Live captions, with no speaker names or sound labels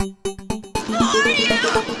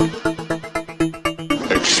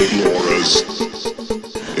Explorers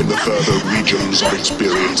in the further regions of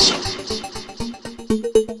experience.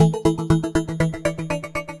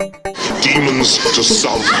 Demons to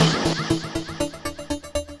some,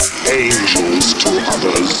 angels to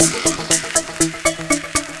others.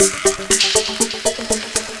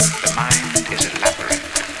 The mind is a labyrinth,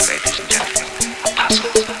 ladies and gentlemen, a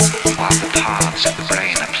puzzle. While the paths of the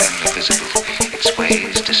brain are plainly visible, its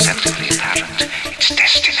ways deceptively apparent, its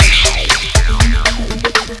destination.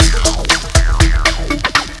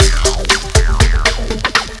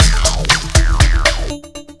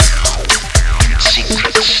 Its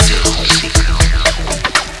secrets still secret.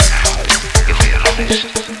 And if we are honest,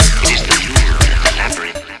 it is the lure of the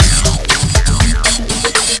labyrinth.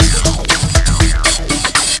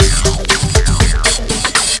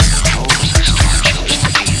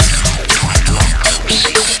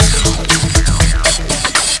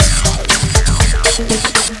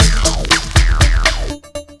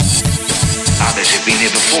 Others have been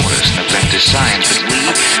here before us and have left us signs, but we,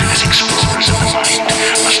 as explorers of the mind,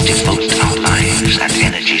 must devote our lives and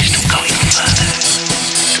energies to going further,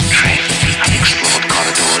 to tread the unexplored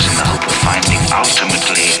corridors in the hope of finding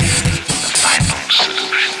ultimately the final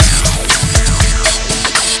solution.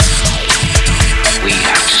 We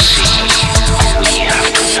have to see, we have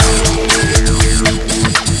to know.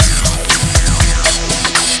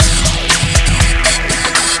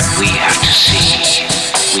 We have to see,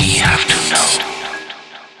 we have to know.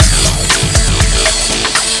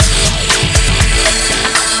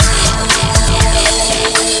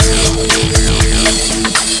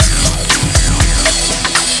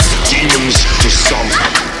 Demons to some,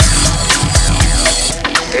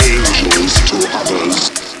 angels to others.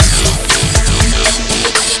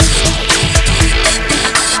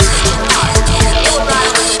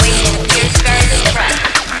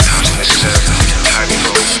 This is entirely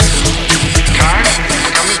full. Car,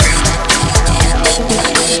 come with me.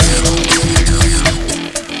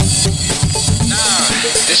 Now,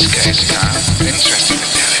 this case, Car, interesting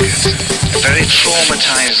and delicate. A very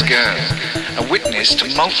traumatized girl, a witness to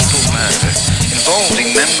multiple murders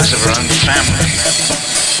involving members of her own family.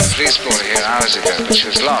 The police brought her here hours ago, but she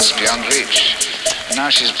was lost beyond reach. And now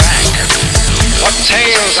she's back. What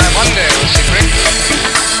tales, I wonder, will she bring?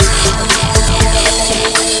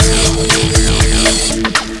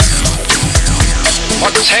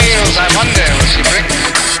 What tales, I wonder, will she bring?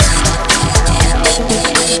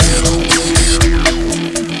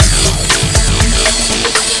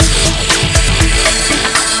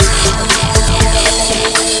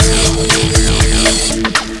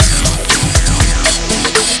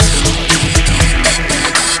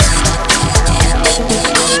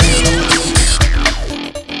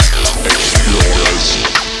 Explorers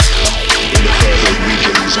in the further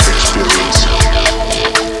regions of experience.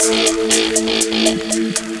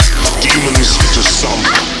 Demons to some,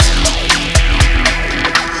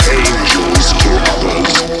 angels to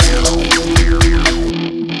others.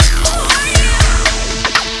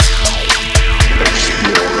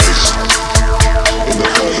 Explorers in the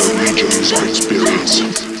further regions of experience.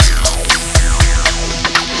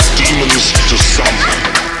 Demons to some,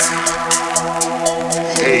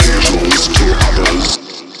 angels to others.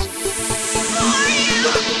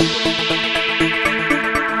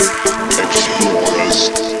 Explorers,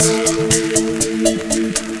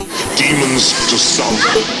 demons to some,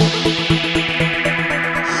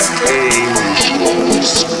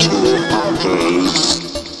 angels to others.